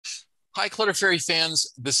Hi, Clutter Fairy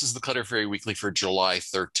fans. This is the Clutter Fairy Weekly for July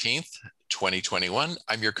 13th, 2021.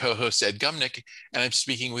 I'm your co-host, Ed Gumnick, and I'm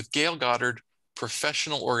speaking with Gayle Goddard,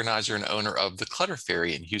 professional organizer and owner of the Clutter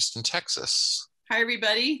Fairy in Houston, Texas. Hi,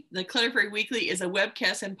 everybody. The Clutter Fairy Weekly is a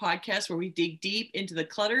webcast and podcast where we dig deep into the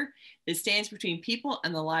clutter that stands between people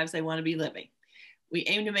and the lives they want to be living. We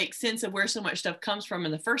aim to make sense of where so much stuff comes from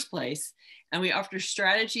in the first place, and we offer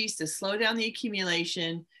strategies to slow down the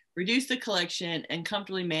accumulation, reduce the collection, and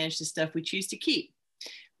comfortably manage the stuff we choose to keep.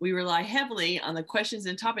 We rely heavily on the questions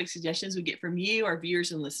and topic suggestions we get from you, our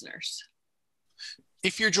viewers and listeners.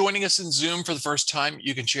 If you're joining us in Zoom for the first time,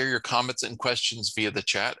 you can share your comments and questions via the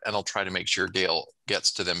chat, and I'll try to make sure Gayle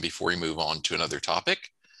gets to them before we move on to another topic.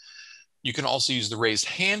 You can also use the raised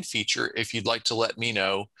hand feature if you'd like to let me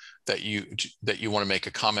know that you want to make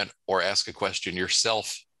a comment or ask a question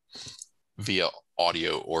yourself via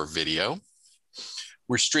audio or video.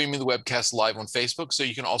 We're streaming the webcast live on Facebook, so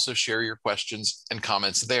you can also share your questions and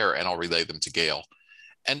comments there, and I'll relay them to Gayle.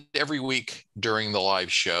 And every week during the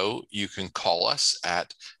live show, you can call us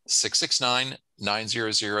at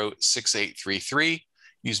 669-900-6833,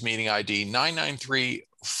 use meeting ID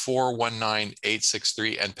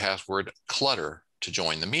 993-419-863 and password clutter to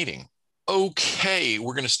join the meeting. Okay,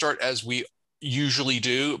 we're going to start as we usually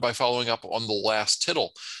do by following up on the last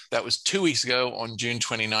tittle. That was 2 weeks ago on June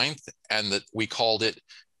 29th, and that we called it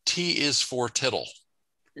T is for Tittle.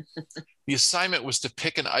 The assignment was to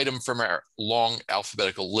pick an item from our long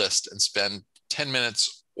alphabetical list and spend 10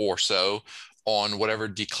 minutes or so on whatever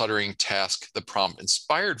decluttering task the prompt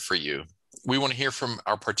inspired for you. We want to hear from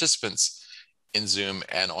our participants in Zoom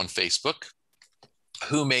and on Facebook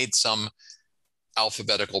who made some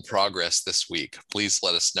alphabetical progress this week. Please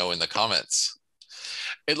let us know in the comments.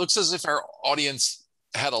 It looks as if our audience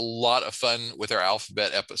had a lot of fun with our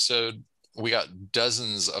alphabet episode. We got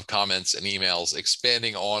dozens of comments and emails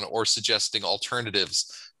expanding on or suggesting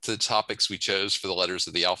alternatives to the topics we chose for the letters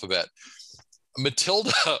of the alphabet.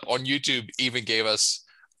 Matilda on YouTube even gave us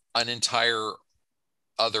an entire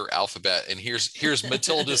other alphabet. And here's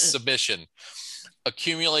Matilda's submission.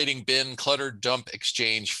 Accumulating, bin, clutter, dump,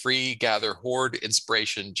 exchange, free, gather, hoard,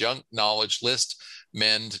 inspiration, junk, knowledge, list,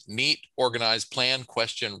 mend, neat, organize, plan,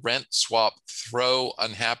 question, rent, swap, throw,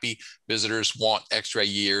 unhappy, visitors, want, extra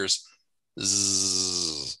years,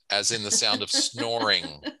 zzz, as in the sound of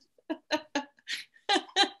snoring.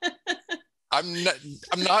 I'm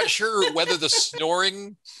not sure whether the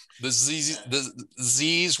snoring, the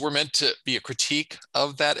Z's were meant to be a critique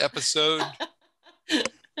of that episode,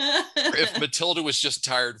 or if Matilda was just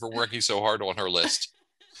tired for working so hard on her list.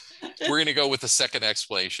 We're going to go with the second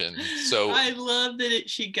explanation. So I love that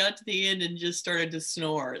she got to the end and just started to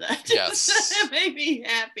snore. That yes, made me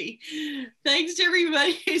happy. Thanks to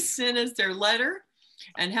everybody who sent us their letter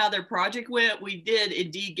and how their project went. We did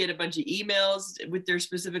indeed get a bunch of emails with their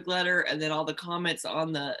specific letter, and then all the comments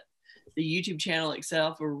on the YouTube channel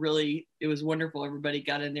itself were really, it was wonderful. Everybody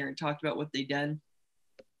got in there and talked about what they'd done.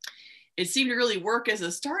 It seemed to really work as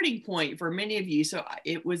a starting point for many of you. So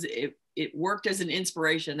it worked as an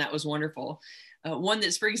inspiration. That was wonderful. One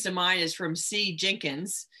that springs to mind is from C.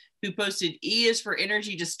 Jenkins, who posted E is for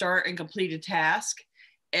energy to start and complete a task,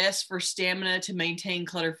 S for stamina to maintain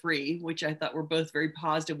clutter free, which I thought were both very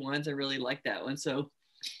positive ones. I really like that one. So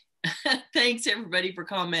thanks everybody for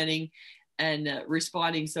commenting and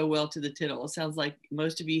responding so well to the tittle. It sounds like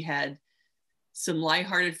most of you had some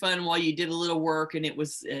lighthearted fun while you did a little work, and it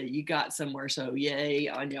was you got somewhere. So yay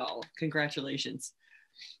on y'all! Congratulations.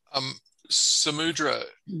 Samudra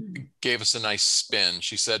gave us a nice spin.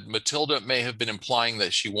 She said Matilda may have been implying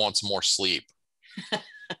that she wants more sleep.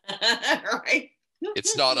 Right.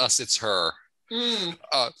 It's not us, it's her.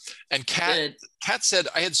 And Kat said,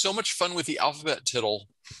 I had so much fun with the alphabet tittle.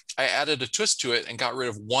 I added a twist to it and got rid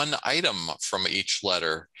of one item from each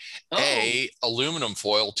letter. Oh. A, aluminum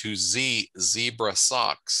foil, to Z, zebra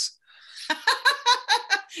socks.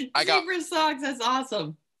 Zebra socks, that's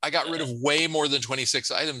awesome. I got rid of way more than 26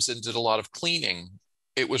 items and did a lot of cleaning.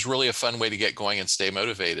 It was really a fun way to get going and stay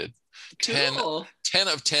motivated. Cool. 10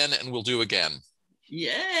 of 10, and we'll do again.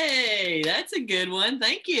 Yay, that's a good one.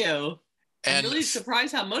 Thank you. I'm really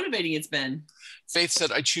surprised how motivating it's been. Faith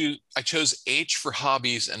said, I chose H for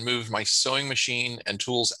hobbies and moved my sewing machine and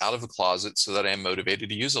tools out of the closet so that I am motivated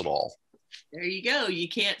to use it all. There you go. You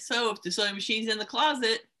can't sew if the sewing machine's in the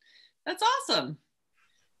closet. That's awesome.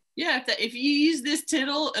 Yeah, if you use this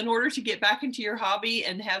tittle in order to get back into your hobby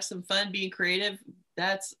and have some fun being creative,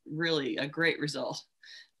 that's really a great result.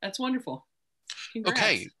 That's wonderful. Congrats.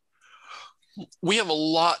 Okay. We have a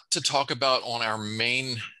lot to talk about on our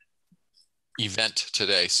main event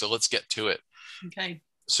today, so let's get to it. Okay.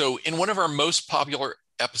 So in one of our most popular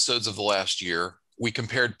episodes of the last year, we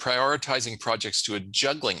compared prioritizing projects to a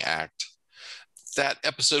juggling act. That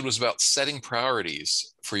episode was about setting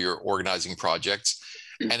priorities for your organizing projects.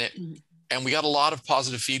 And we got a lot of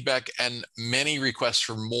positive feedback and many requests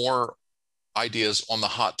for more ideas on the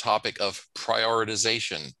hot topic of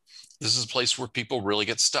prioritization. This is a place where people really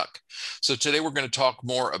get stuck. So today we're going to talk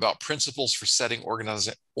more about principles for setting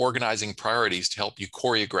organizing priorities to help you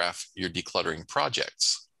choreograph your decluttering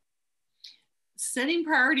projects. Setting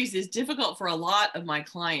priorities is difficult for a lot of my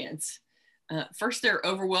clients. First, they're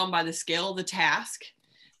overwhelmed by the scale of the task.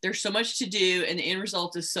 There's so much to do and the end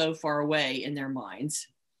result is so far away in their minds.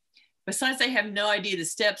 Besides, they have no idea the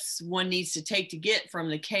steps one needs to take to get from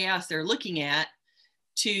the chaos they're looking at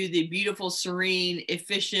to the beautiful, serene,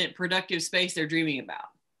 efficient, productive space they're dreaming about.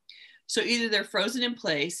 So either they're frozen in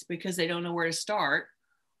place because they don't know where to start,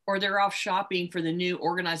 or they're off shopping for the new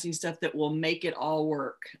organizing stuff that will make it all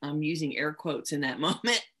work. I'm using air quotes in that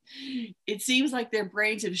moment. It seems like their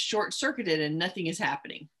brains have short-circuited and nothing is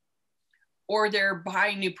happening. Or they're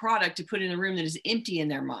buying new product to put in a room that is empty in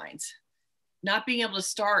their minds. Not being able to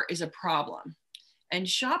start is a problem. And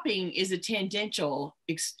shopping is a tangential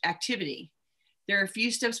activity. There are a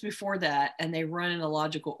few steps before that, and they run in a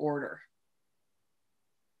logical order.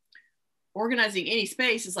 Organizing any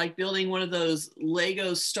space is like building one of those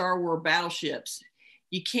Lego Star Wars battleships.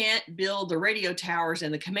 You can't build the radio towers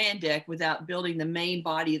and the command deck without building the main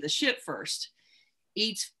body of the ship first.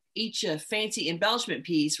 Each fancy embellishment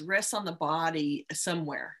piece rests on the body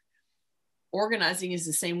somewhere. Organizing is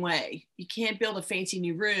the same way. You can't build a fancy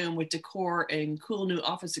new room with decor and cool new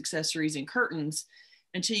office accessories and curtains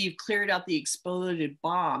until you've cleared out the exploded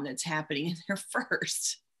bomb that's happening in there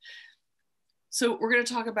first. So we're going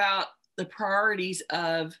to talk about the priorities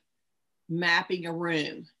of mapping a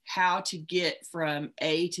room, how to get from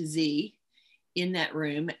A to Z in that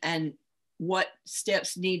room, and what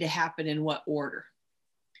steps need to happen in what order.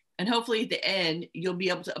 And hopefully at the end, you'll be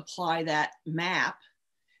able to apply that map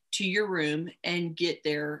to your room and get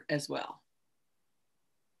there as well.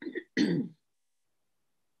 The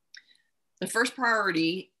first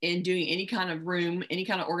priority in doing any kind of room, any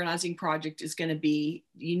kind of organizing project is going to be,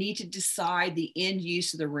 you need to decide the end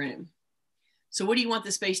use of the room. So what do you want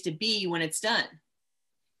the space to be when it's done?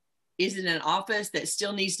 Is it an office that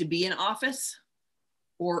still needs to be an office?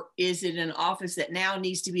 Or is it an office that now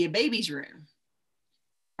needs to be a baby's room?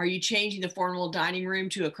 Are you changing the formal dining room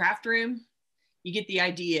to a craft room? You get the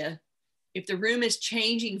idea. If the room is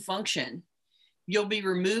changing function, you'll be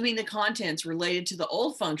removing the contents related to the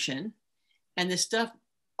old function, and the stuff,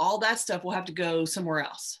 all that stuff will have to go somewhere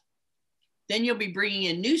else. Then you'll be bringing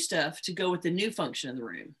in new stuff to go with the new function of the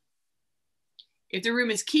room. If the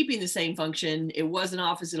room is keeping the same function, it was an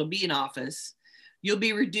office, it'll be an office, you'll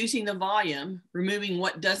be reducing the volume, removing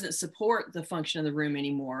what doesn't support the function of the room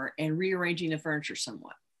anymore, and rearranging the furniture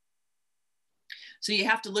somewhat. So you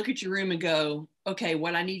have to look at your room and go, okay,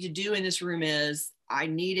 what I need to do in this room is I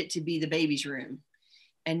need it to be the baby's room.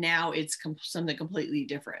 And now it's something completely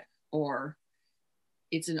different. Or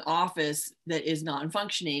it's an office that is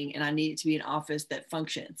non-functioning and I need it to be an office that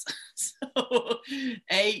functions. So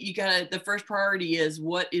the first priority is,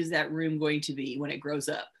 what is that room going to be when it grows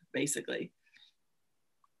up, basically.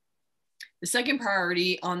 The second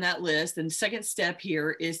priority on that list, and the second step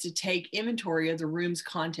here, is to take inventory of the room's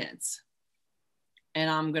contents. And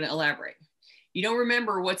I'm going to elaborate. You don't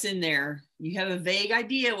remember what's in there. You have a vague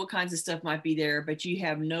idea what kinds of stuff might be there, but you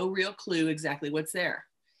have no real clue exactly what's there.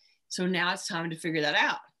 So now it's time to figure that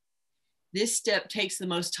out. This step takes the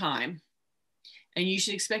most time, and you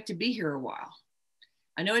should expect to be here a while.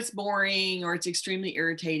 I know it's boring or it's extremely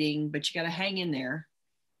irritating, but you got to hang in there.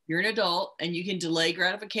 You're an adult and you can delay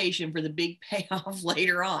gratification for the big payoff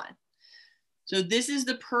later on. So this is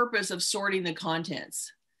the purpose of sorting the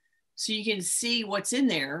contents. So you can see what's in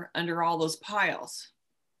there under all those piles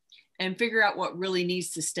and figure out what really needs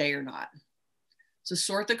to stay or not. So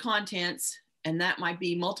sort the contents, and that might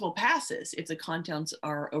be multiple passes if the contents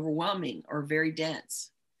are overwhelming or very dense.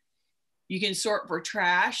 You can sort for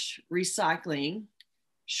trash, recycling,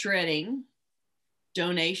 shredding,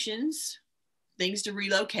 donations, things to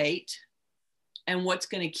relocate, and what's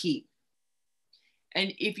going to keep.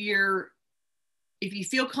 And if you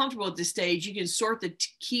feel comfortable at this stage, you can sort the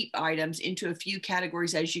keep items into a few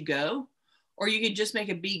categories as you go, or you can just make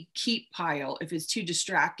a big keep pile if it's too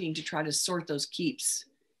distracting to try to sort those keeps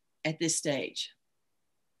at this stage.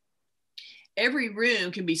 Every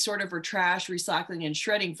room can be sorted for trash, recycling, and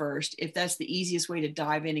shredding first if that's the easiest way to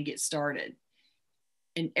dive in and get started.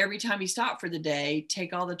 And every time you stop for the day,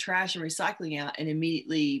 take all the trash and recycling out and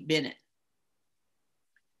immediately bin it.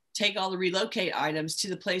 Take all the relocate items to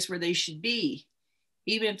the place where they should be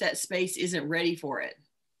even if that space isn't ready for it.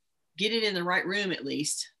 Get it in the right room at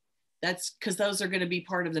least. That's because those are going to be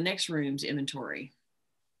part of the next room's inventory.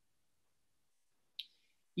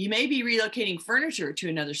 You may be relocating furniture to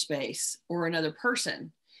another space or another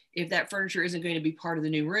person if that furniture isn't going to be part of the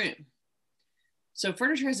new room. So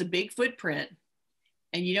furniture has a big footprint,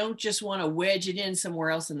 and you don't just want to wedge it in somewhere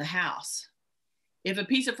else in the house. If a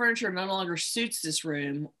piece of furniture no longer suits this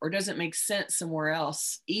room or doesn't make sense somewhere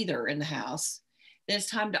else either in the house, then it's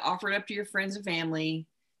time to offer it up to your friends and family,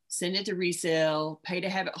 send it to resale, pay to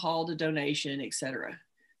have it hauled to donation, etc.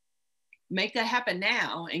 Make that happen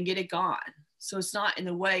now and get it gone, so it's not in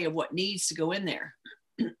the way of what needs to go in there.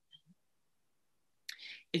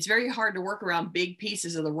 It's very hard to work around big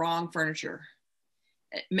pieces of the wrong furniture.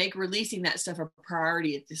 Make releasing that stuff a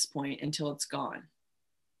priority at this point until it's gone.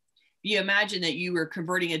 You imagine that you were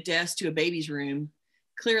converting a desk to a baby's room.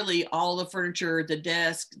 Clearly, all the furniture, the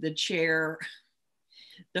desk, the chair,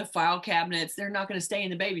 the file cabinets, they're not going to stay in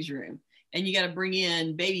the baby's room. And you got to bring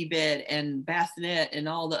in baby bed and bassinet and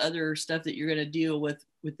all the other stuff that you're going to deal with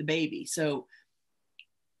the baby. So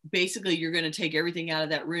basically, you're going to take everything out of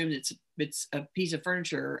that room it's a piece of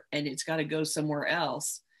furniture, and it's got to go somewhere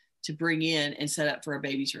else to bring in and set up for a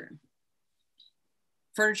baby's room.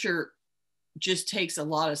 Furniture just takes a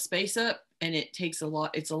lot of space up, and it's a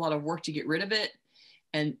lot of work to get rid of it.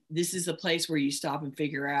 And this is a place where you stop and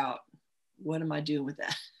figure out, what am I doing with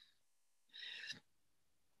that?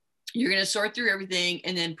 You're going to sort through everything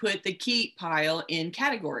and then put the keep pile in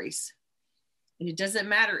categories. And it doesn't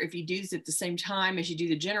matter if you do this at the same time as you do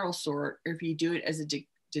the general sort, or if you do it as a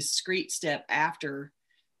discrete step after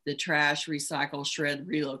the trash, recycle, shred,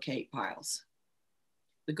 relocate piles.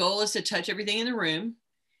 The goal is to touch everything in the room,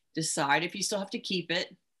 decide if you still have to keep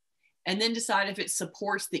it, and then decide if it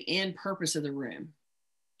supports the end purpose of the room.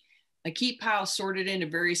 A keep pile sorted into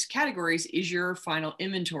various categories is your final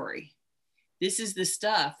inventory. This is the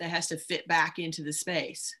stuff that has to fit back into the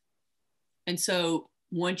space. And so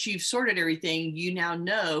once you've sorted everything, you now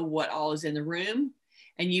know what all is in the room,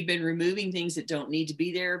 and you've been removing things that don't need to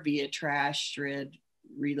be there via trash, shred,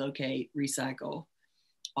 relocate, recycle.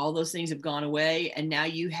 All those things have gone away, and now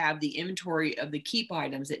you have the inventory of the keep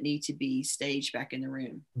items that need to be staged back in the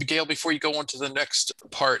room. Gayle, before you go on to the next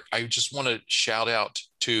part, I just want to shout out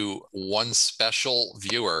to one special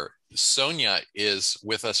viewer. Sonia is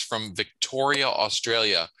with us from Victoria,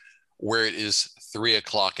 Australia, where it is 3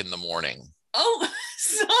 o'clock in the morning. Oh,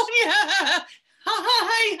 Sonia!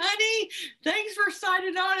 Hi, honey. Thanks for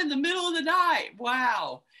signing on in the middle of the night.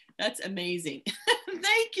 Wow. That's amazing.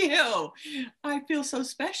 Thank you. I feel so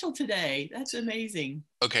special today. That's amazing.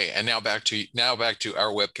 Okay, and now back to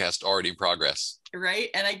our webcast already in progress. Right.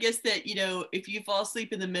 And I guess that, if you fall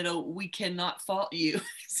asleep in the middle, we cannot fault you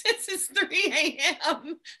since it's 3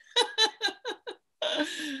 a.m.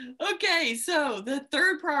 Okay, so the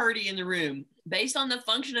third priority in the room, based on the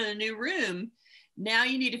function of the new room, now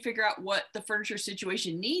you need to figure out what the furniture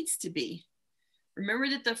situation needs to be. Remember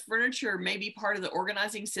that the furniture may be part of the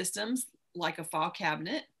organizing systems, like a file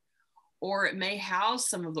cabinet, or it may house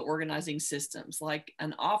some of the organizing systems, like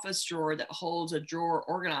an office drawer that holds a drawer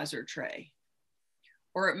organizer tray.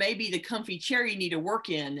 Or it may be the comfy chair you need to work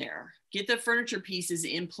in there. Get the furniture pieces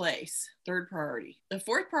in place. Third priority. The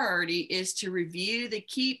fourth priority is to review the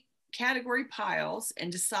keep category piles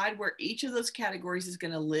and decide where each of those categories is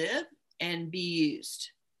going to live and be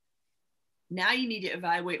used. Now you need to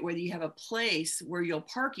evaluate whether you have a place where you'll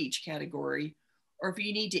park each category, or if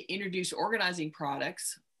you need to introduce organizing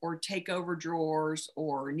products or take over drawers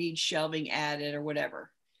or need shelving added or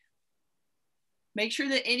whatever. Make sure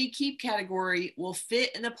that any keep category will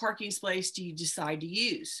fit in the parking space you decide to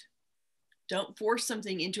use. Don't force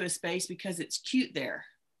something into a space because it's cute there.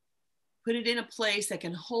 Put it in a place that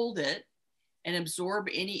can hold it and absorb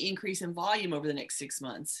any increase in volume over the next 6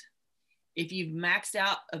 months. If you've maxed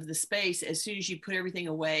out of the space as soon as you put everything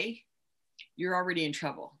away, you're already in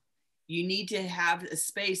trouble. You need to have a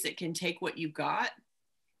space that can take what you've got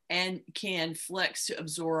and can flex to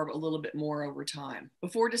absorb a little bit more over time.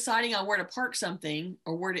 Before deciding on where to park something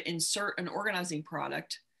or where to insert an organizing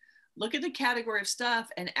product, look at the category of stuff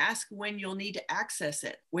and ask when you'll need to access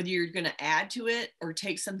it, whether you're going to add to it or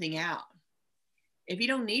take something out. If you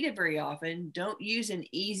don't need it very often, don't use an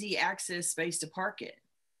easy access space to park it.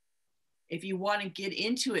 If you want to get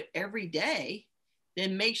into it every day,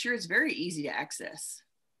 then make sure it's very easy to access.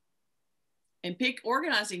 And pick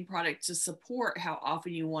organizing products to support how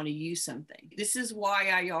often you want to use something. This is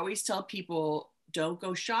why I always tell people, don't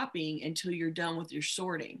go shopping until you're done with your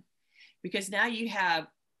sorting, because now you have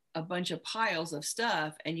a bunch of piles of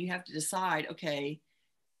stuff and you have to decide, okay,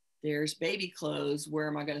 there's baby clothes. Where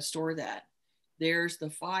am I going to store that? there's the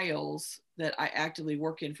files that I actively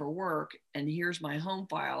work in for work, and here's my home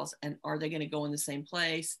files, and are they going to go in the same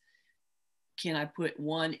place? Can I put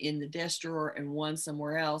one in the desk drawer and one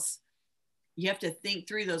somewhere else? You have to think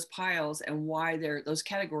through those piles and why they're those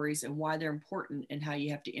categories and why they're important and how you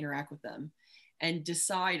have to interact with them, and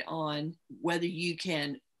decide on whether you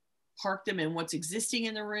can park them in what's existing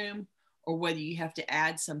in the room or whether you have to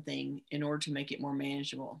add something in order to make it more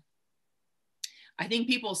manageable. I think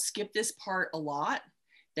people skip this part a lot.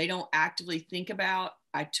 They don't actively think about,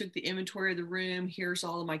 I took the inventory of the room, here's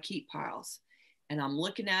all of my keep piles, and I'm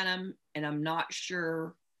looking at them and I'm not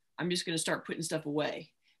sure, I'm just going to start putting stuff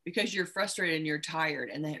away because you're frustrated and you're tired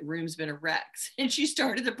and that room's been a wreck since you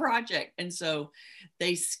started the project. And so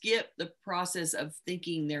they skip the process of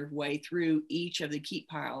thinking their way through each of the keep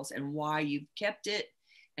piles and why you've kept it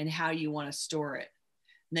and how you want to store it.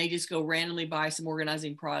 And they just go randomly buy some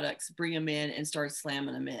organizing products, bring them in and start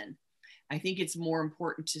slamming them in. I think it's more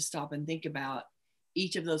important to stop and think about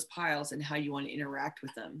each of those piles and how you want to interact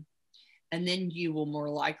with them. And then you will more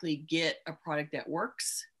likely get a product that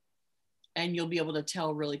works, and you'll be able to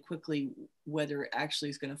tell really quickly whether it actually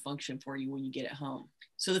is going to function for you when you get it home.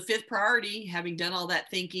 So the fifth priority, having done all that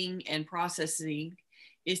thinking and processing,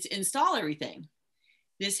 is to install everything.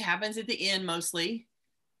 This happens at the end mostly,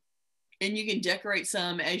 and you can decorate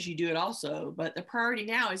some as you do it also, but the priority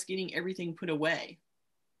now is getting everything put away.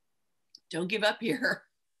 Don't give up here.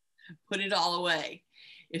 Put it all away.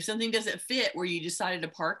 If something doesn't fit where you decided to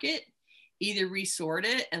park it, either resort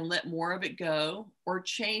it and let more of it go or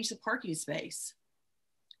change the parking space.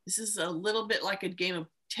 This is a little bit like a game of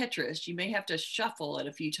Tetris. You may have to shuffle it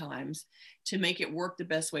a few times to make it work the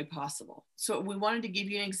best way possible. So we wanted to give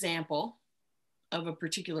you an example of a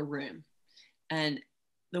particular room. And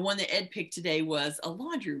the one that Ed picked today was a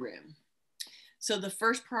laundry room. So the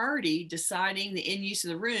first priority, deciding the end use of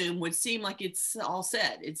the room, would seem like it's all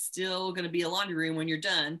set. It's still going to be a laundry room when you're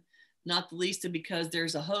done, not the least of because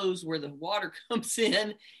there's a hose where the water comes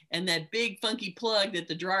in and that big funky plug that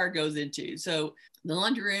the dryer goes into. So the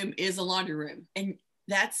laundry room is a laundry room, and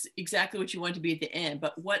that's exactly what you want to be at the end.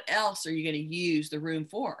 But what else are you going to use the room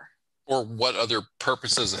for? Or what other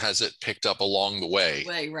purposes has it picked up along the way?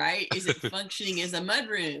 Right? Is it functioning as a mud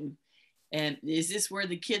room? And is this where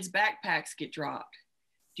the kids' backpacks get dropped?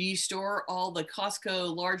 Do you store all the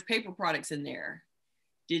Costco large paper products in there?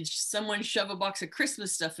 Did someone shove a box of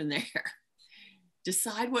Christmas stuff in there?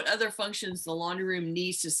 Decide what other functions the laundry room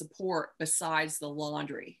needs to support besides the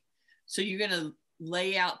laundry. So you're going to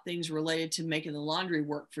lay out things related to making the laundry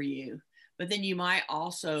work for you, but then you might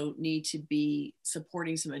also need to be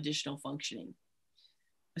supporting some additional functioning.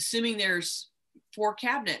 Assuming there's 4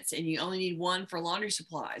 cabinets and you only need 1 for laundry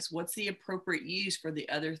supplies, what's the appropriate use for the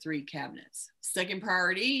other 3 cabinets? Second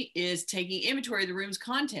priority is taking inventory of the room's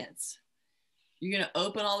contents. You're going to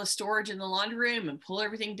open all the storage in the laundry room and pull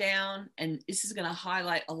everything down. And this is going to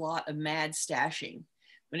highlight a lot of mad stashing.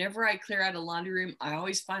 Whenever I clear out a laundry room, I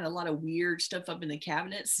always find a lot of weird stuff up in the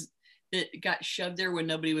cabinets that got shoved there when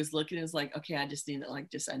nobody was looking. It's like, okay, I just need it,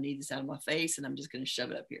 I need this out of my face, and I'm just going to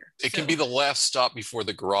shove it up here. It can be the last stop before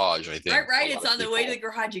the garage, I think. Right. It's on the way to the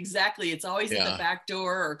garage. Exactly. It's always in the back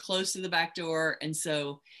door or close to the back door. And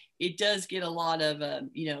so it does get a lot of,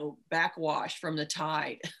 backwash from the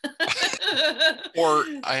tide. Or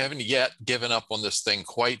I haven't yet given up on this thing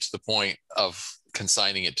quite to the point of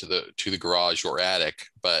consigning it to the garage or attic,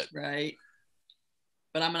 but right.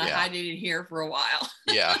 But I'm going to hide it in here for a while.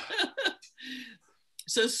 Yeah.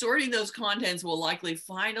 So sorting those contents will likely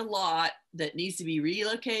find a lot that needs to be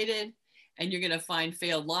relocated, and you're going to find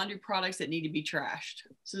failed laundry products that need to be trashed.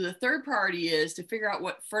 So the third priority is to figure out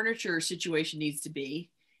what furniture situation needs to be.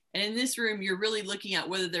 And in this room, you're really looking at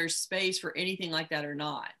whether there's space for anything like that or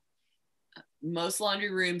not. Most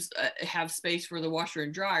laundry rooms have space for the washer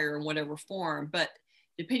and dryer in whatever form, but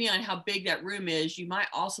depending on how big that room is, you might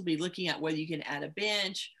also be looking at whether you can add a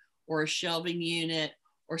bench or a shelving unit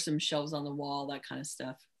or some shelves on the wall, that kind of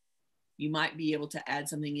stuff. You might be able to add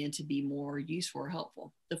something in to be more useful or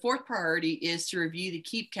helpful. The fourth priority is to review the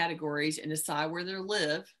keep categories and decide where they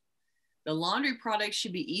live. The laundry products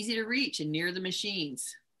should be easy to reach and near the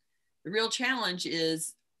machines. The real challenge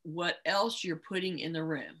is what else you're putting in the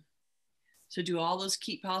room. So do all those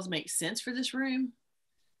keep piles make sense for this room?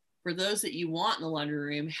 For those that you want in the laundry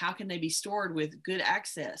room, how can they be stored with good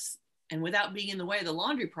access and without being in the way of the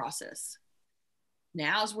laundry process?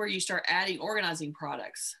 Now is where you start adding organizing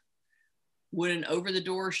products. Would an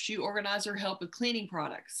over-the-door shoe organizer help with cleaning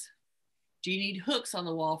products? Do you need hooks on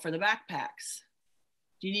the wall for the backpacks?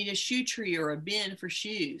 Do you need a shoe tree or a bin for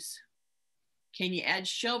shoes? Can you add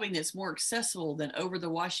shelving that's more accessible than over the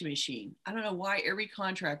washing machine? I don't know why every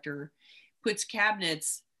contractor puts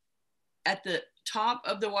cabinets at the top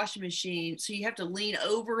of the washing machine. So you have to lean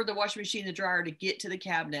over the washing machine, the dryer to get to the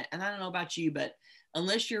cabinet. And I don't know about you, but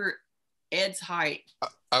unless you're Ed's height,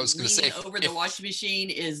 I was going to say, leaning over the washing machine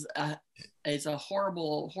is a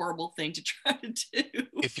horrible, horrible thing to try to do.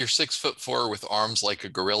 If you're 6'4" with arms like a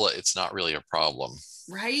gorilla, it's not really a problem.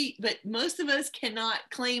 Right? But most of us cannot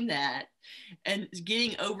claim that. And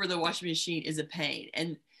getting over the washing machine is a pain.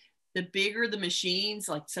 And the bigger the machines,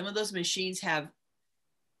 like some of those machines have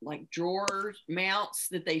like drawer mounts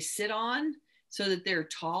that they sit on so that they're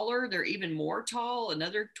taller. They're even more tall,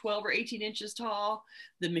 another 12 or 18 inches tall.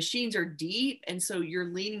 The machines are deep. And so you're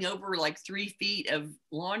leaning over like 3 feet of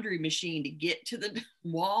laundry machine to get to the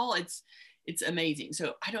wall. It's amazing.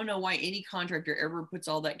 So I don't know why any contractor ever puts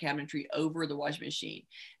all that cabinetry over the washing machine.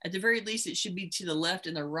 At the very least, it should be to the left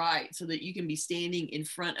and the right so that you can be standing in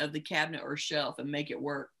front of the cabinet or shelf and make it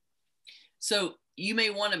work. So you may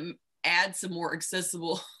want to add some more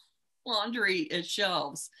accessible laundry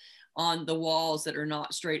shelves on the walls that are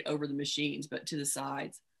not straight over the machines, but to the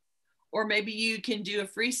sides. Or maybe you can do a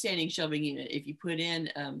freestanding shelving unit if you put in,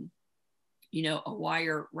 a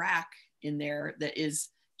wire rack in there that is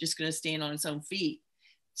just going to stand on its own feet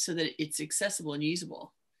so that it's accessible and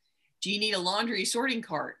usable. Do you need a laundry sorting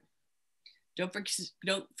cart? Don't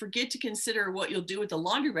forget to consider what you'll do with the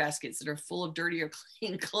laundry baskets that are full of dirty or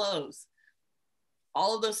clean clothes.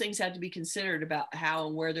 All of those things have to be considered about how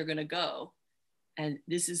and where they're going to go. And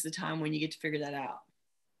this is the time when you get to figure that out.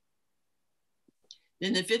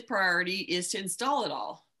 Then the 5th priority is to install it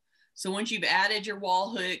all. So once you've added your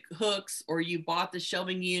wall hooks, or you bought the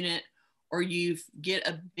shelving unit, or you get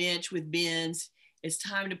a bench with bins, it's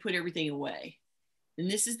time to put everything away. And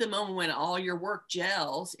this is the moment when all your work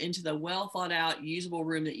gels into the well thought out, usable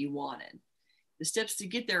room that you wanted. The steps to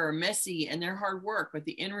get there are messy and they're hard work, but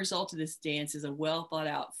the end result of this dance is a well thought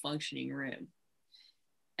out, functioning room.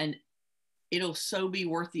 And it'll so be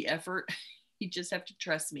worth the effort. You just have to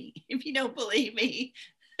trust me. If you don't believe me.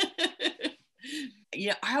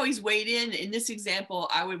 I always wade in this example,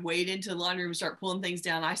 I would wade into the laundry room, start pulling things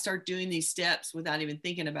down. I start doing these steps without even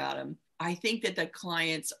thinking about them. I think that the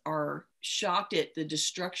clients are shocked at the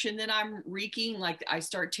destruction that I'm wreaking. Like I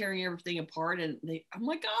start tearing everything apart and I'm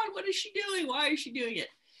like, God, what is she doing? Why is she doing it?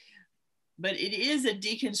 But it is a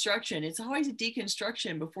deconstruction. It's always a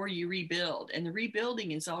deconstruction before you rebuild. And the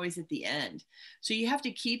rebuilding is always at the end. So you have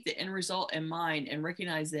to keep the end result in mind and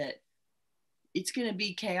recognize that it's going to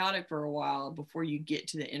be chaotic for a while before you get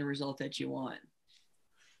to the end result that you want.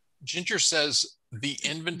 Ginger says, the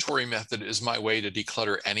inventory method is my way to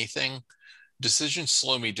declutter anything. Decisions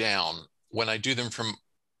slow me down. When I do them from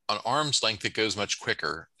an arm's length, it goes much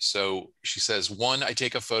quicker. So she says, 1, I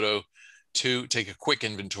take a photo. 2, take a quick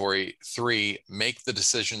inventory. 3, make the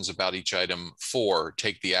decisions about each item. 4,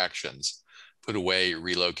 take the actions. Put away,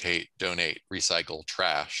 relocate, donate, recycle,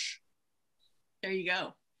 trash. There you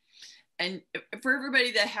go. And for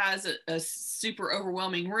everybody that has a super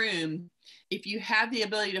overwhelming room, if you have the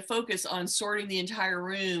ability to focus on sorting the entire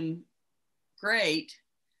room, great.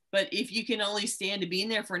 But if you can only stand to be in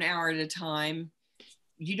there for an hour at a time,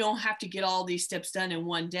 you don't have to get all these steps done in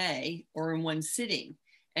one day or in one sitting.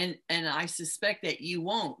 And I suspect that you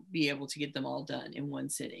won't be able to get them all done in one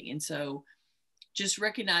sitting. And so just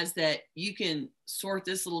recognize that you can sort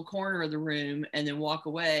this little corner of the room and then walk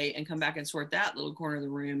away and come back and sort that little corner of the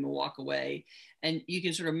room and walk away. And you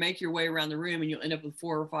can sort of make your way around the room and you'll end up with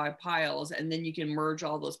 4 or 5 piles. And then you can merge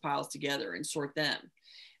all those piles together and sort them.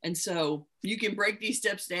 And so you can break these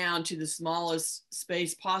steps down to the smallest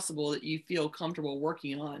space possible that you feel comfortable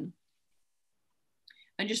working on.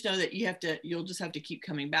 And just know that you'll just have to keep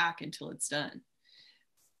coming back until it's done.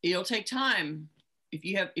 It'll take time. If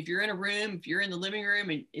you're in a room, if you're in the living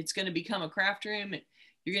room and it's going to become a craft room,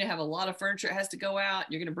 you're going to have a lot of furniture that has to go out.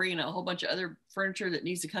 You're going to bring in a whole bunch of other furniture that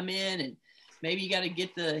needs to come in. And maybe you got to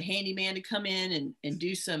get the handyman to come in and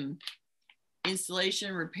do some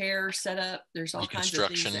installation, repair, setup. There's all kinds of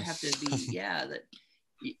things that have to be, that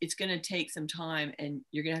it's going to take some time and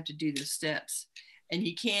you're going to have to do the steps. And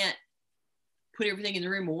you can't put everything in the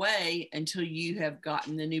room away until you have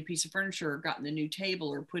gotten the new piece of furniture or gotten the new table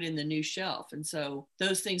or put in the new shelf. And so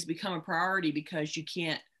those things become a priority because you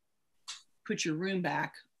can't put your room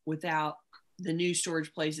back without the new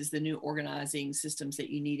storage places, the new organizing systems that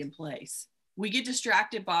you need in place. We get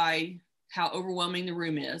distracted by how overwhelming the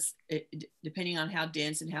room is, depending on how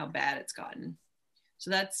dense and how bad it's gotten. So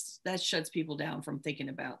that shuts people down from thinking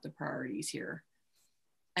about the priorities here.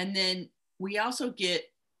 And then we also get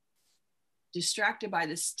distracted by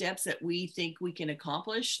the steps that we think we can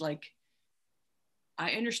accomplish. Like,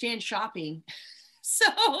 I understand shopping, So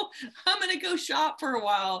I'm going to go shop for a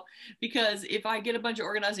while, because if I get a bunch of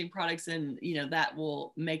organizing products, then, that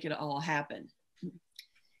will make it all happen.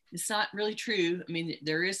 It's not really true. I mean,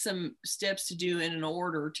 there is some steps to do in an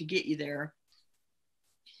order to get you there.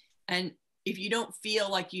 And if you don't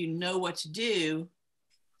feel like you know what to do,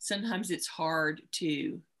 sometimes it's hard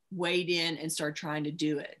to wade in and start trying to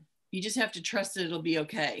do it. You just have to trust that it'll be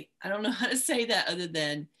okay. I don't know how to say that other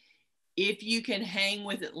than, if you can hang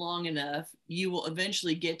with it long enough, you will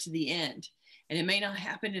eventually get to the end. And it may not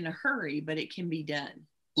happen in a hurry, but it can be done.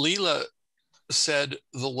 Leela said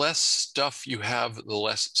the less stuff you have, the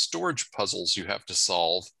less storage puzzles you have to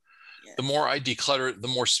solve. Yes. The more I declutter, the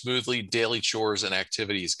more smoothly daily chores and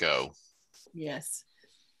activities go. Yes.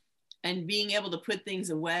 And being able to put things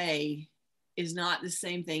away is not the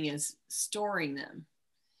same thing as storing them.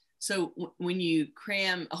 So when you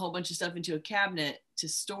cram a whole bunch of stuff into a cabinet to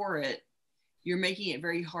store it, you're making it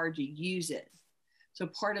very hard to use it. So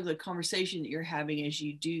part of the conversation that you're having as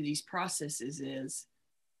you do these processes is,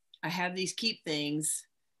 I have these keep things.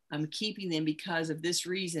 I'm keeping them because of this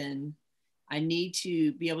reason. I need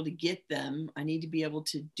to be able to get them. I need to be able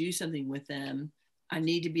to do something with them. I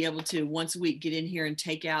need to be able to once a week get in here and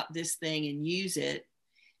take out this thing and use it.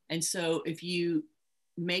 And so if you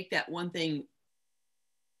make that one thing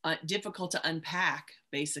difficult to unpack,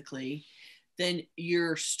 basically, then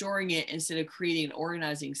you're storing it instead of creating an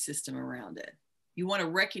organizing system around it. You want to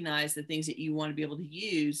recognize the things that you want to be able to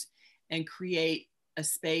use and create a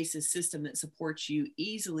space, a system that supports you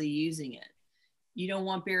easily using it. You don't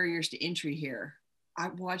want barriers to entry here. I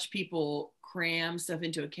watch people cram stuff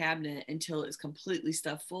into a cabinet until it's completely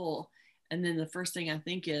stuffed full. And then the first thing I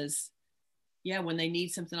think is, yeah, when they need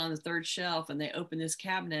something on the third shelf and they open this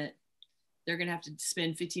cabinet, they're going to have to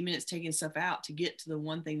spend 15 minutes taking stuff out to get to the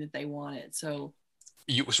one thing that they wanted. So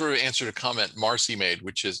you sort of answered a comment Marcy made,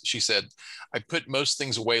 which is, she said, I put most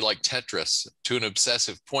things away like Tetris to an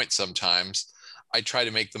obsessive point sometimes. I try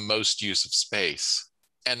to make the most use of space.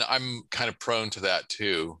 And I'm kind of prone to that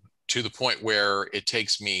too, to the point where it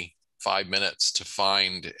takes me 5 minutes to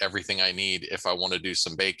find everything I need if I want to do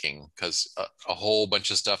some baking, because a whole bunch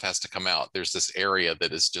of stuff has to come out. There's this area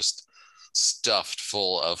that is just stuffed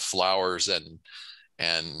full of flours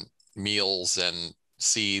and meals and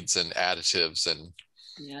seeds and additives and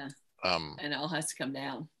and it all has to come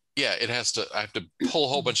down. Yeah, I have to pull a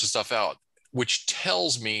whole bunch of stuff out, which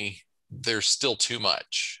tells me there's still too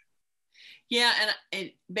much. Yeah,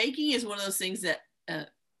 and baking is one of those things that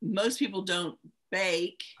most people don't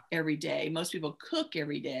bake every day. Most people cook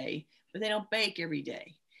every day, but they don't bake every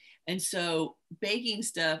day. And so baking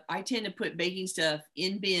stuff, I tend to put baking stuff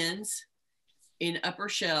in bins, in upper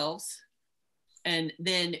shelves. And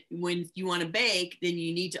then when you want to bake, then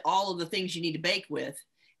you need to, all of the things you need to bake with.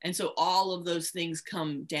 And so all of those things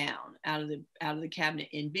come down out of the cabinet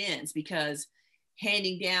in bins, because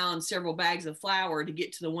handing down several bags of flour to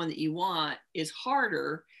get to the one that you want is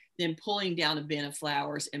harder than pulling down a bin of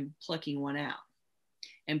flours and plucking one out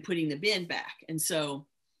and putting the bin back. And so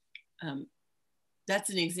that's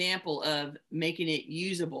an example of making it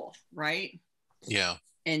usable, right? Yeah.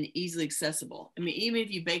 And easily accessible. I mean, even if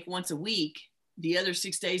you bake once a week, the other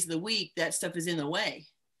 6 days of the week, that stuff is in the way.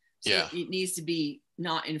 So yeah, it needs to be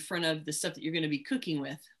not in front of the stuff that you're going to be cooking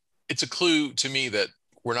with. It's a clue to me that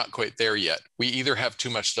we're not quite there yet. We either have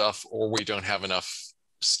too much stuff or we don't have enough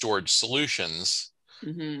storage solutions.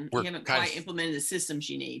 Mm-hmm. You haven't quite implemented the systems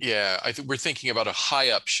you need. Yeah, I think we're thinking about a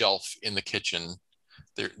high up shelf in the kitchen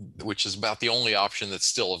there, which is about the only option that's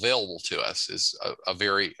still available to us, is a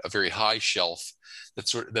very high shelf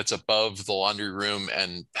that's above the laundry room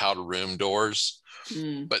and powder room doors,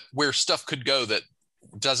 but where stuff could go that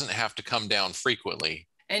doesn't have to come down frequently.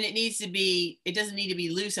 And it doesn't need to be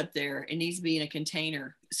loose up there. It needs to be in a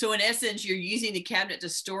container. So in essence, you're using the cabinet to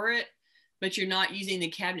store it, but you're not using the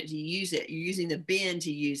cabinet to use it. You're using the bin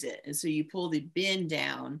to use it. And so you pull the bin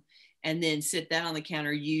down and then sit that on the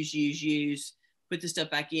counter, use, put the stuff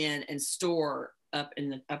back in and store up in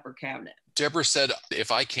the upper cabinet. Deborah said,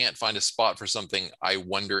 if I can't find a spot for something, I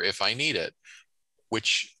wonder if I need it,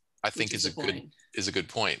 which I think is a good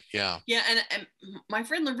point. Yeah. Yeah. And my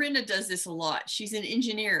friend Lorinda does this a lot. She's an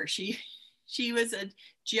engineer. She was a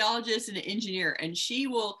geologist and an engineer, and she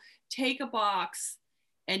will take a box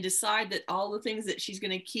and decide that all the things that she's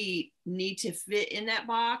going to keep need to fit in that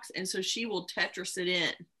box. And so she will Tetris it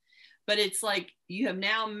in. But it's like you have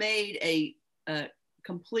now made a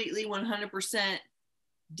completely 100%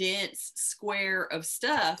 dense square of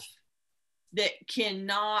stuff that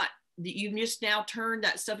you've just now turned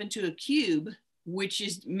that stuff into a cube, which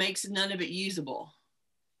makes none of it usable.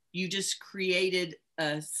 You just created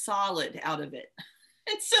a solid out of it.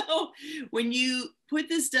 And so when you put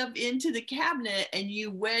this stuff into the cabinet and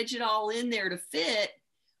you wedge it all in there to fit,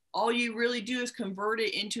 all you really do is convert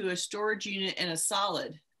it into a storage unit and a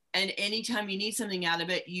solid. And anytime you need something out of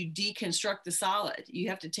it, you deconstruct the solid. You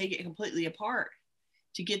have to take it completely apart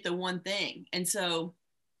to get the one thing. And so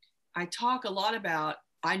I talk a lot about,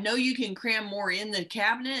 I know you can cram more in the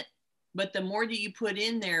cabinet, but the more that you put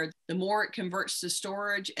in there, the more it converts to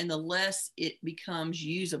storage and the less it becomes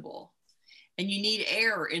usable. And you need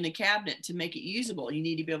air in the cabinet to make it usable. You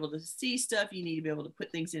need to be able to see stuff. You need to be able to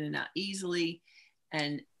put things in and out easily.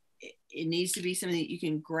 And it needs to be something that you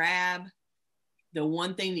can grab the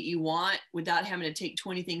one thing that you want without having to take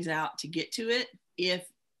 20 things out to get to it. If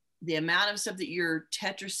the amount of stuff that you're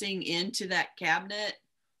Tetrising into that cabinet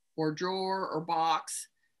or drawer or box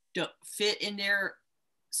don't fit in there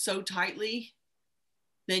so tightly,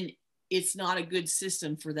 then it's not a good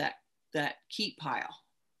system for that keep pile.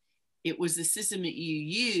 It was the system that you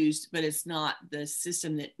used, but it's not the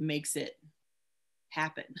system that makes it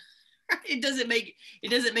happen. It doesn't make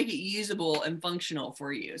it usable and functional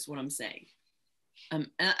for you, is what I'm saying. And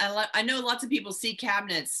I know lots of people see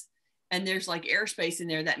cabinets and there's like airspace in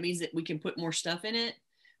there. That means that we can put more stuff in it.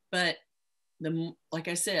 But like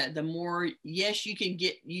I said, the more, yes, you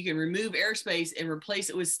can remove airspace and replace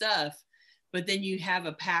it with stuff, but then you have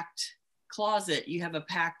a packed closet, you have a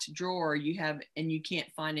packed drawer, and you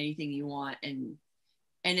can't find anything you want. And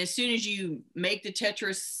as soon as you make the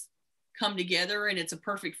Tetris come together and it's a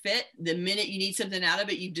perfect fit, the minute you need something out of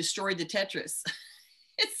it, you've destroyed the Tetris.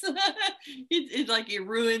 It's like it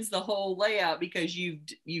ruins the whole layout because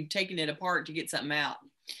you've taken it apart to get something out.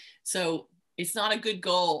 So it's not a good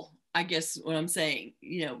goal, I guess what I'm saying.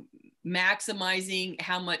 Maximizing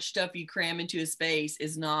how much stuff you cram into a space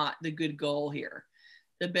is not the good goal here.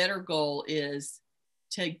 The better goal is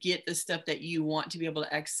to get the stuff that you want to be able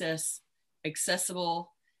to access,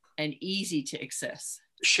 accessible and easy to access.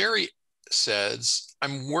 Sherry says,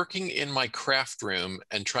 I'm working in my craft room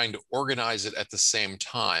and trying to organize it at the same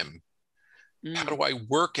time. How do I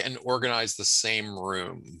work and organize the same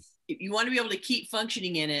room? You want to be able to keep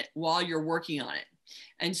functioning in it while you're working on it.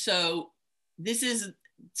 And so this is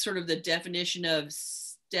sort of the definition of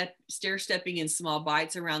stair stepping in small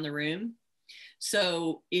bites around the room.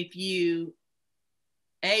 So if you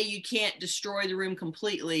can't destroy the room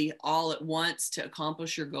completely all at once to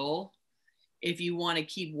accomplish your goal if you want to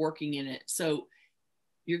keep working in it. So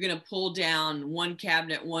you're going to pull down one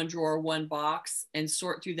cabinet, one drawer, one box, and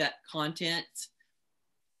sort through that content.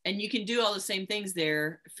 And you can do all the same things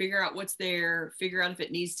there, figure out what's there, figure out if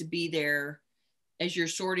it needs to be there as you're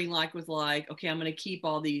sorting like with like, okay, I'm going to keep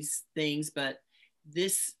all these things, but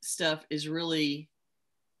this stuff is really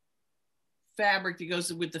fabric that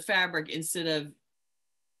goes with the fabric instead of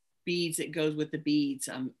beads that goes with the beads.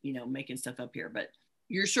 I'm, making stuff up here, but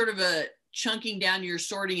you're sort of chunking down your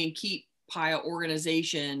sorting and keep pile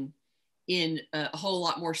organization in a whole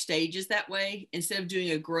lot more stages that way. Instead of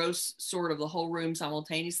doing a gross sort of the whole room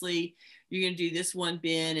simultaneously, you're going to do this one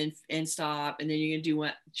bin and stop, and then you're going to do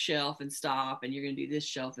one shelf and stop, and you're going to do this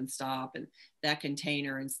shelf and stop, and that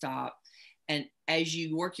container and stop. And as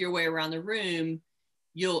you work your way around the room,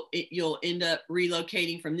 you'll end up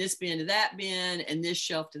relocating from this bin to that bin and this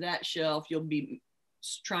shelf to that shelf. You'll be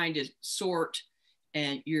trying to sort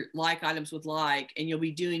and your like items with like, and you'll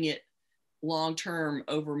be doing it long term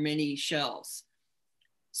over many shelves.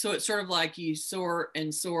 So it's sort of like you sort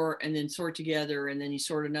and then sort together, and then you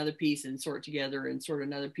sort another piece and sort together and sort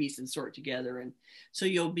another piece and sort together. And so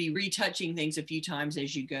you'll be retouching things a few times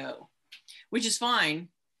as you go, which is fine.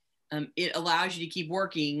 It allows you to keep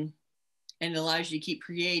working and it allows you to keep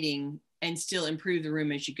creating and still improve the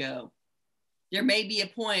room as you go. There may be a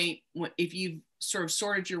point if you've sort of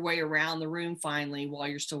sorted your way around the room finally while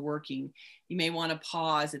you're still working, you may want to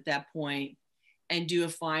pause at that point and do a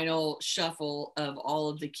final shuffle of all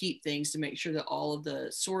of the keep things to make sure that all of the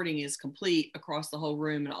sorting is complete across the whole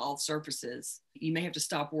room and all surfaces. You may have to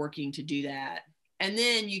stop working to do that. And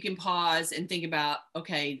then you can pause and think about,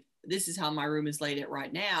 okay, this is how my room is laid out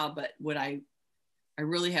right now, but would I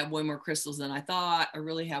really have way more crystals than I thought. I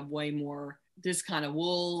really have way more this kind of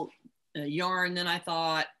wool yarn than I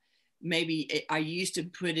thought. Maybe I used to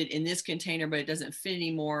put it in this container, but it doesn't fit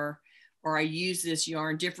anymore. Or I use this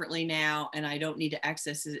yarn differently now and I don't need to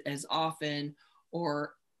access it as often.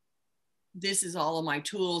 Or this is all of my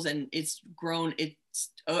tools and it's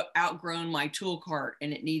outgrown my tool cart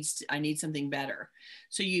and I need something better.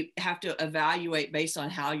 So you have to evaluate based on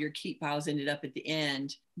how your keep piles ended up at the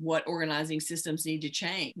end, what organizing systems need to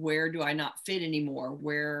change. Where do I not fit anymore?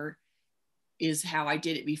 Where is how I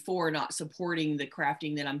did it before not supporting the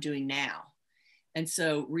crafting that I'm doing now? And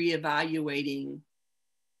so reevaluating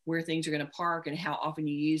where things are going to park and how often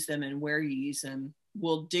you use them and where you use them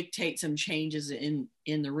will dictate some changes in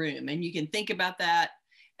the room. And you can think about that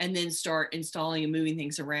and then start installing and moving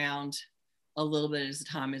things around a little bit at a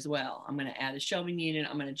time as well. I'm going to add a shelving unit.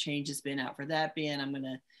 I'm going to change this bin out for that bin. I'm going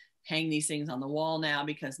to hang these things on the wall now,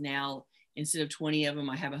 because now instead of 20 of them,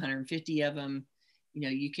 I have 150 of them. You know,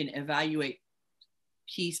 you can evaluate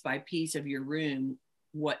piece by piece of your room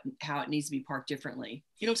how it needs to be parked differently.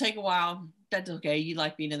 It'll take a while. That's okay. You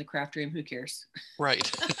like being in the craft room. Who cares?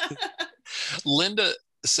 Right. Linda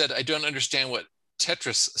said, I don't understand what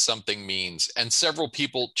Tetris something means. And several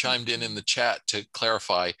people chimed in the chat to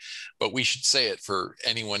clarify, but we should say it for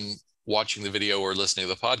anyone watching the video or listening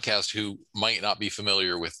to the podcast who might not be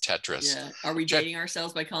familiar with Tetris. Yeah. Are we dating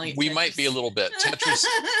ourselves by calling it We Tetris? might be a little bit. Tetris,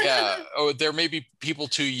 yeah. Oh, there may be people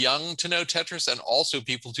too young to know Tetris and also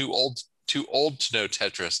people too old to know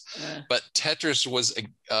Tetris. But Tetris was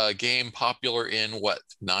a game popular in what,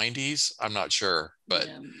 90s? I'm not sure, but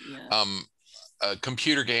a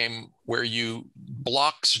computer game where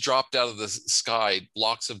blocks dropped out of the sky,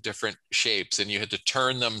 blocks of different shapes, and you had to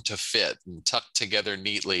turn them to fit and tuck together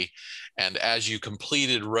neatly. And as you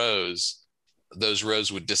completed rows, those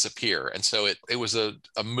rows would disappear. And so it was a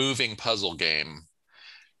moving puzzle game.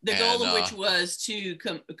 The goal of which was to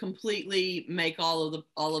completely make all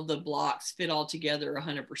of the blocks fit all together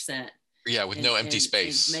 100%. Yeah, with no empty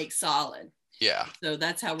space. And make solid. Yeah. So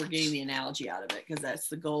that's how we're getting the analogy out of it, because that's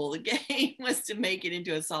the goal of the game, was to make it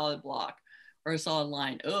into a solid block or a solid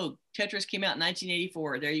line. Oh, Tetris came out in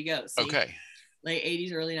 1984. There you go. See? Okay. Late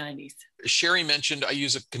 80s, early 90s. Sherry mentioned I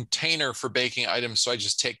use a container for baking items, so I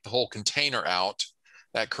just take the whole container out.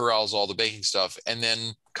 That corrals all the baking stuff. And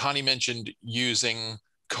then Connie mentioned using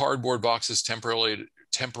cardboard boxes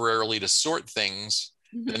temporarily to sort things,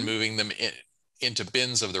 and moving them into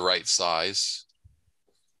bins of the right size.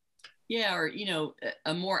 Yeah, or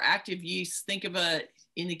a more active use. Think of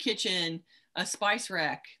in the kitchen, a spice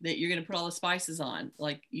rack that you're going to put all the spices on.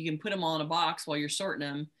 Like, you can put them all in a box while you're sorting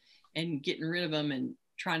them and getting rid of them and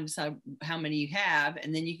trying to decide how many you have,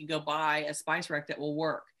 and then you can go buy a spice rack that will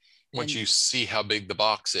work. Once you see how big the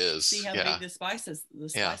box is. See how big the spice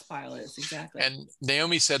pile is. Exactly. And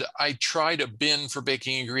Naomi said, I tried a bin for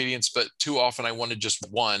baking ingredients, but too often I wanted just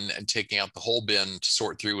one, and taking out the whole bin to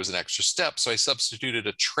sort through was an extra step. So I substituted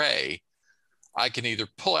a tray. I can either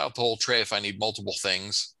pull out the whole tray if I need multiple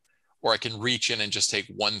things, or I can reach in and just take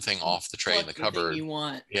one thing off the tray in the cupboard. You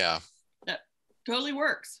want. Yeah. That totally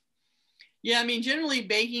works. Yeah, I mean, generally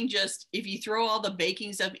baking, just if you throw all the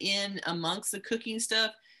baking stuff in amongst the cooking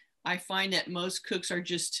stuff, I find that most cooks are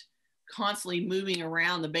just constantly moving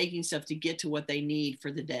around the baking stuff to get to what they need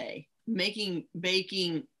for the day. Making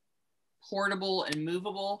baking portable and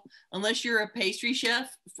movable, unless you're a pastry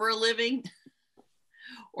chef for a living,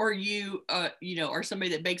 or you are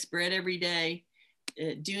somebody that bakes bread every day,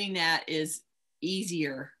 doing that is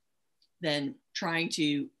easier than trying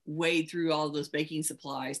to wade through all those baking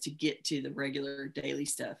supplies to get to the regular daily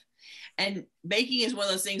stuff. And baking is one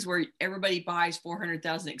of those things where everybody buys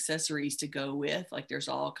 400,000 accessories to go with. Like, there's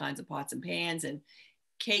all kinds of pots and pans and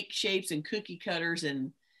cake shapes and cookie cutters,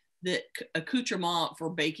 and the accoutrement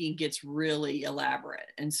for baking gets really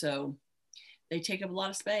elaborate. And so they take up a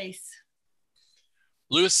lot of space.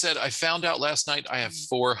 Lewis said, I found out last night I have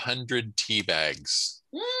 400 tea bags.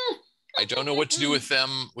 I don't know what to do with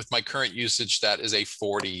them. With my current usage, that is a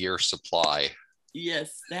 40-year supply.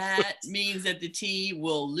 Yes, that means that the tea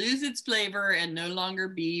will lose its flavor and no longer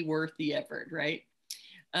be worth the effort, right?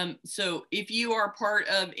 So if you are part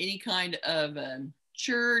of any kind of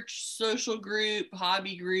church, social group,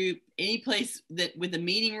 hobby group, any place that with a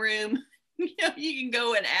meeting room, you can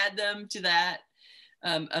go and add them to that.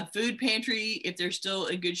 A food pantry, if they're still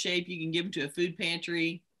in good shape, you can give them to a food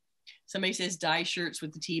pantry. Somebody says dye shirts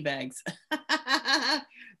with the tea bags.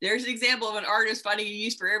 There's an example of an artist finding a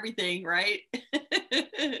use for everything, right?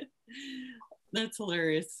 That's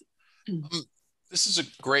hilarious. This is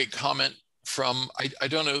a great comment from, I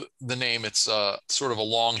don't know the name. It's sort of a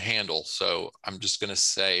long handle. So I'm just going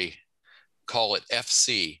to call it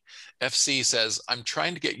FC. FC says, I'm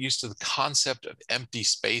trying to get used to the concept of empty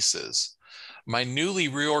spaces. My newly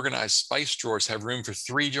reorganized spice drawers have room for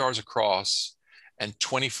 3 jars across and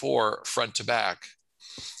 24 front to back,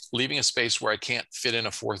 leaving a space where I can't fit in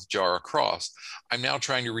a 4th jar across. I'm now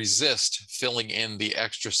trying to resist filling in the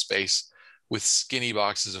extra space with skinny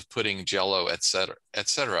boxes of pudding, Jell-O,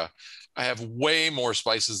 etc. I have way more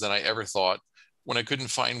spices than I ever thought. When I couldn't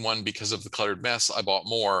find one because of the cluttered mess, I bought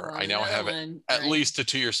more. I now have at least a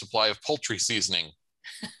 2-year supply of poultry seasoning.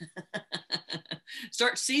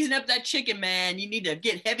 Start seasoning up that chicken, man. You need to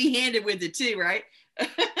get heavy-handed with it too, right?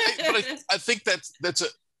 But I think that's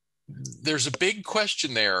there's a big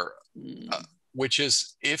question there, which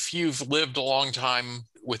is if you've lived a long time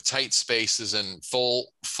with tight spaces and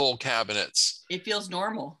full cabinets, it feels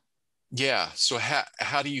normal. Yeah. So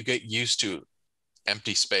how do you get used to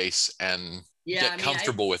empty space and get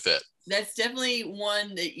comfortable with it? That's definitely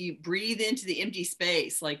one that you breathe into the empty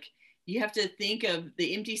space. Like you have to think of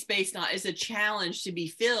the empty space not as a challenge to be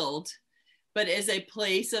filled, but as a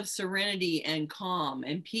place of serenity and calm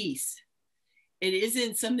and peace. It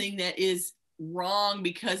isn't something that is wrong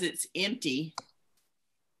because it's empty.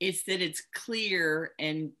 It's that it's clear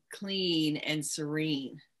and clean and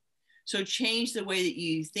serene. So change the way that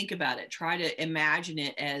you think about it. Try to imagine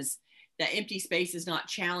it as that empty space is not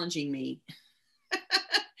challenging me.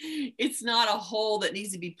 It's not a hole that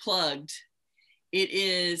needs to be plugged. It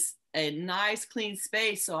is a nice clean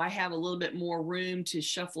space, so I have a little bit more room to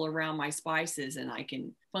shuffle around my spices and I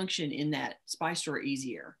can function in that spice drawer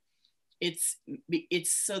easier. It's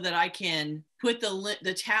so that I can put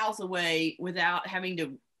the towels away without having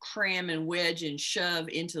to cram and wedge and shove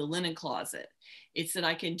into the linen closet. It's that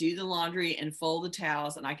I can do the laundry and fold the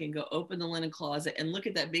towels, and I can go open the linen closet and look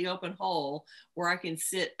at that big open hole where I can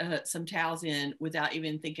sit some towels in without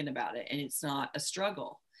even thinking about it. And it's not a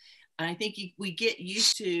struggle. And I think we get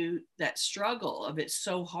used to that struggle of it's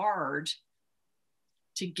so hard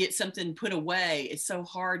to get something put away. It's so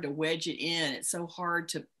hard to wedge it in. It's so hard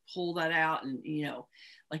to pull that out. And,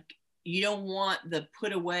 like you don't want the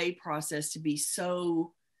put away process to be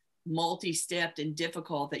so multi-stepped and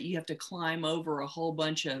difficult that you have to climb over a whole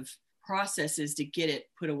bunch of processes to get it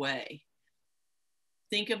put away.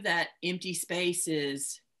 Think of that empty space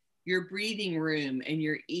as your breathing room and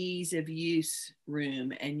your ease of use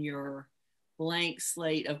room and your blank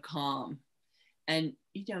slate of calm. And,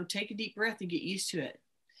 take a deep breath and get used to it.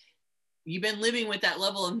 You've been living with that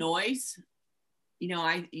level of noise.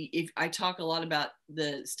 I talk a lot about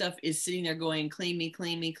the stuff is sitting there going, clean me,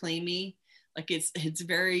 clean me, clean me. Like it's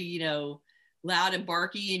very, loud and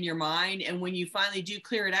barky in your mind. And when you finally do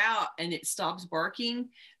clear it out and it stops barking,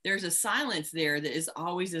 there's a silence there that is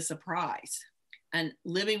always a surprise. And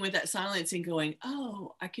living with that silence and going,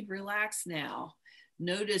 oh, I can relax now.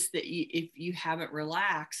 Notice that if you haven't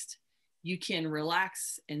relaxed, you can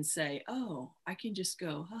relax and say, oh, I can just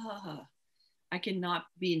go, ha, ha, ha. I can not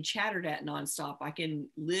being chattered at nonstop. I can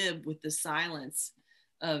live with the silence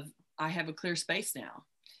of, I have a clear space now.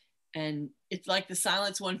 And it's like the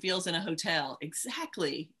silence one feels in a hotel.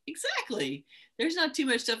 Exactly. There's not too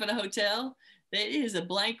much stuff in a hotel. It is a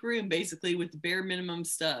blank room basically with the bare minimum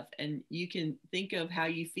stuff. And you can think of how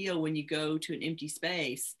you feel when you go to an empty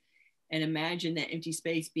space and imagine that empty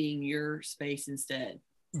space being your space instead.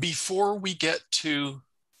 Before we get to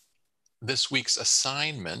this week's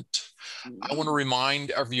assignment, I want to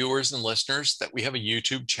remind our viewers and listeners that we have a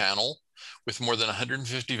YouTube channel with more than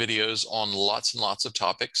 150 videos on lots and lots of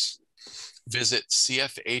topics. Visit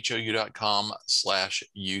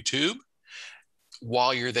cfhou.com/YouTube.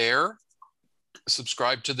 While you're there,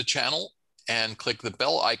 subscribe to the channel and click the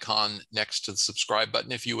bell icon next to the subscribe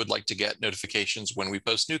button if you would like to get notifications when we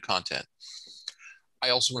post new content. I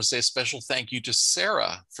also want to say a special thank you to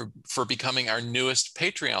Sarah for becoming our newest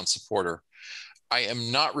Patreon supporter. I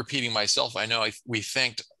am not repeating myself. I know we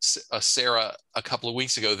thanked Sarah a couple of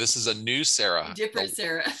weeks ago. This is a new Sarah. Different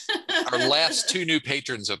Sarah. Our last two new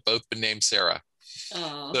patrons have both been named Sarah.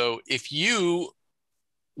 Aww. So if you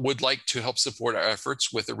would like to help support our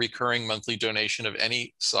efforts with a recurring monthly donation of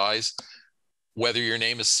any size, whether your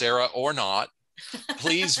name is Sarah or not,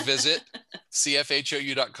 please visit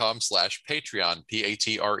cfhou.com/Patreon,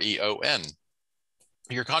 Patreon.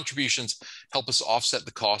 Your contributions help us offset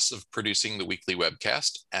the costs of producing the weekly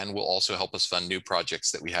webcast and will also help us fund new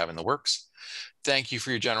projects that we have in the works. Thank you for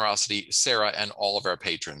your generosity, Sarah, and all of our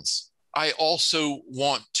patrons. I also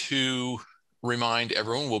want to remind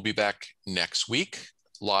everyone we'll be back next week,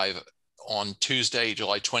 live on Tuesday,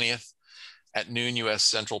 July 20th at noon U.S.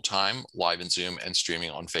 Central Time, live in Zoom and streaming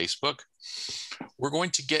on Facebook. We're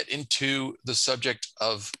going to get into the subject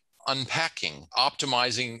of unpacking,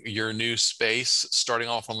 optimizing your new space, starting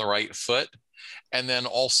off on the right foot, and then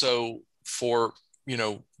also for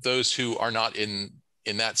those who are not in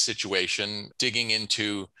that situation, digging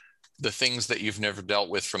into the things that you've never dealt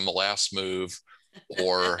with from the last move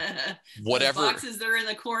or whatever boxes that are in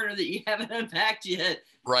the corner that you haven't unpacked yet.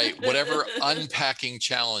 Right, whatever unpacking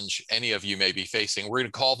challenge any of you may be facing. We're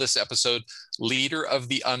going to call this episode Leader of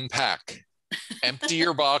the Unpack. Empty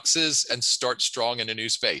your boxes and start strong in a new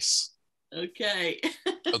space. Okay.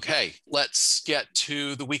 Okay, let's get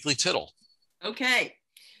to the weekly tittle. Okay,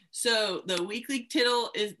 so the weekly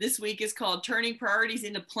tittle this week is called Turning Priorities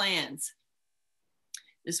into Plans.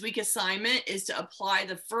 This week's assignment is to apply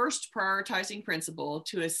the first prioritizing principle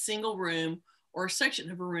to a single room or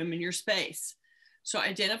section of a room in your space. So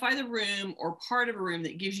identify the room or part of a room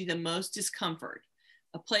that gives you the most discomfort,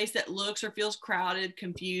 a place that looks or feels crowded,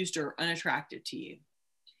 confused, or unattractive to you.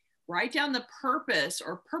 Write down the purpose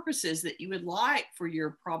or purposes that you would like for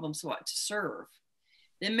your problem spot to serve.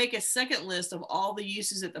 Then make a second list of all the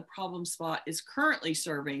uses that the problem spot is currently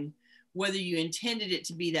serving, whether you intended it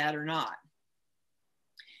to be that or not.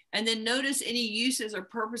 And then notice any uses or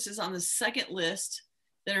purposes on the second list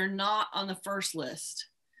that are not on the first list.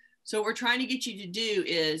 So what we're trying to get you to do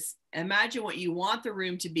is imagine what you want the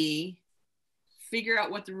room to be, figure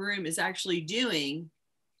out what the room is actually doing,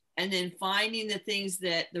 and then finding the things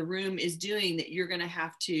that the room is doing that you're going to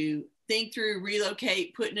have to think through,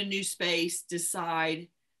 relocate, put in a new space, decide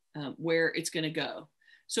where it's going to go.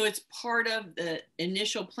 So it's part of the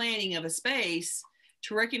initial planning of a space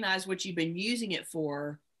to recognize what you've been using it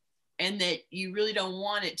for, and that you really don't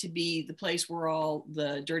want it to be the place where all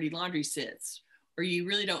the dirty laundry sits, or you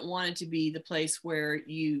really don't want it to be the place where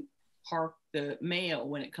you park the mail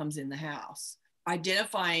when it comes in the house.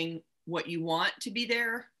 Identifying what you want to be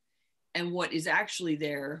there and what is actually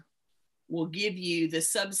there will give you the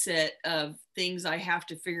subset of things I have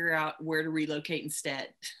to figure out where to relocate instead.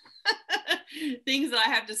 Things that I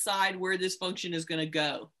have to decide where this function is going to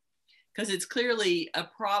go. Because it's clearly a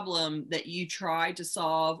problem that you try to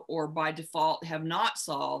solve or by default have not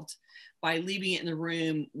solved by leaving it in the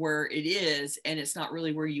room where it is, and it's not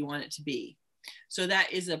really where you want it to be. So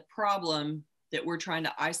that is a problem that we're trying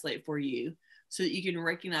to isolate for you so that you can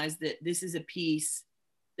recognize that this is a piece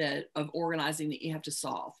of organizing that you have to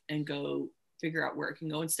solve and go figure out where it can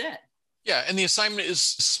go instead. Yeah, and the assignment is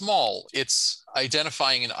small. It's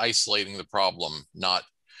identifying and isolating the problem.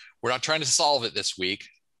 We're not trying to solve it this week.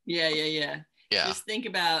 Yeah. Just think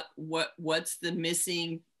about what's the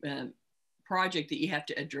missing project that you have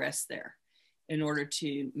to address there in order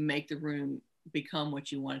to make the room become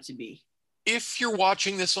what you want it to be. If you're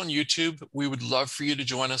watching this on YouTube, we would love for you to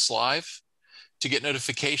join us live. To get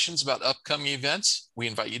notifications about upcoming events, we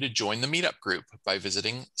invite you to join the meetup group by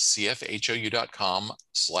visiting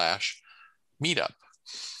cfhou.com/meetup.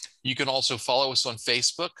 You can also follow us on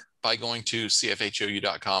Facebook by going to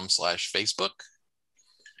cfhou.com/Facebook,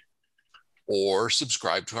 or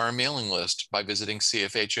subscribe to our mailing list by visiting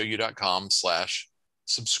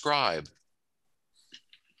cfhou.com/subscribe.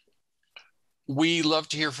 We love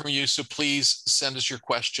to hear from you, so please send us your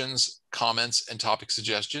questions, comments, and topic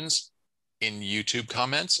suggestions in YouTube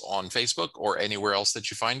comments, on Facebook, or anywhere else that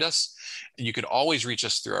you find us. And you can always reach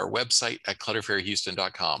us through our website at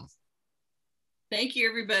clutterfairyhouston.com. Thank you,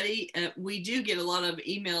 everybody. We do get a lot of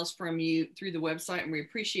emails from you through the website, and we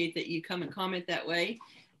appreciate that you come and comment that way.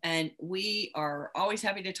 And we are always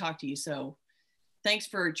happy to talk to you. So thanks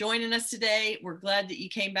for joining us today. We're glad that you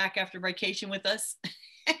came back after vacation with us,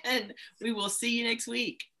 and we will see you next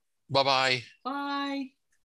week. Bye-bye. Bye.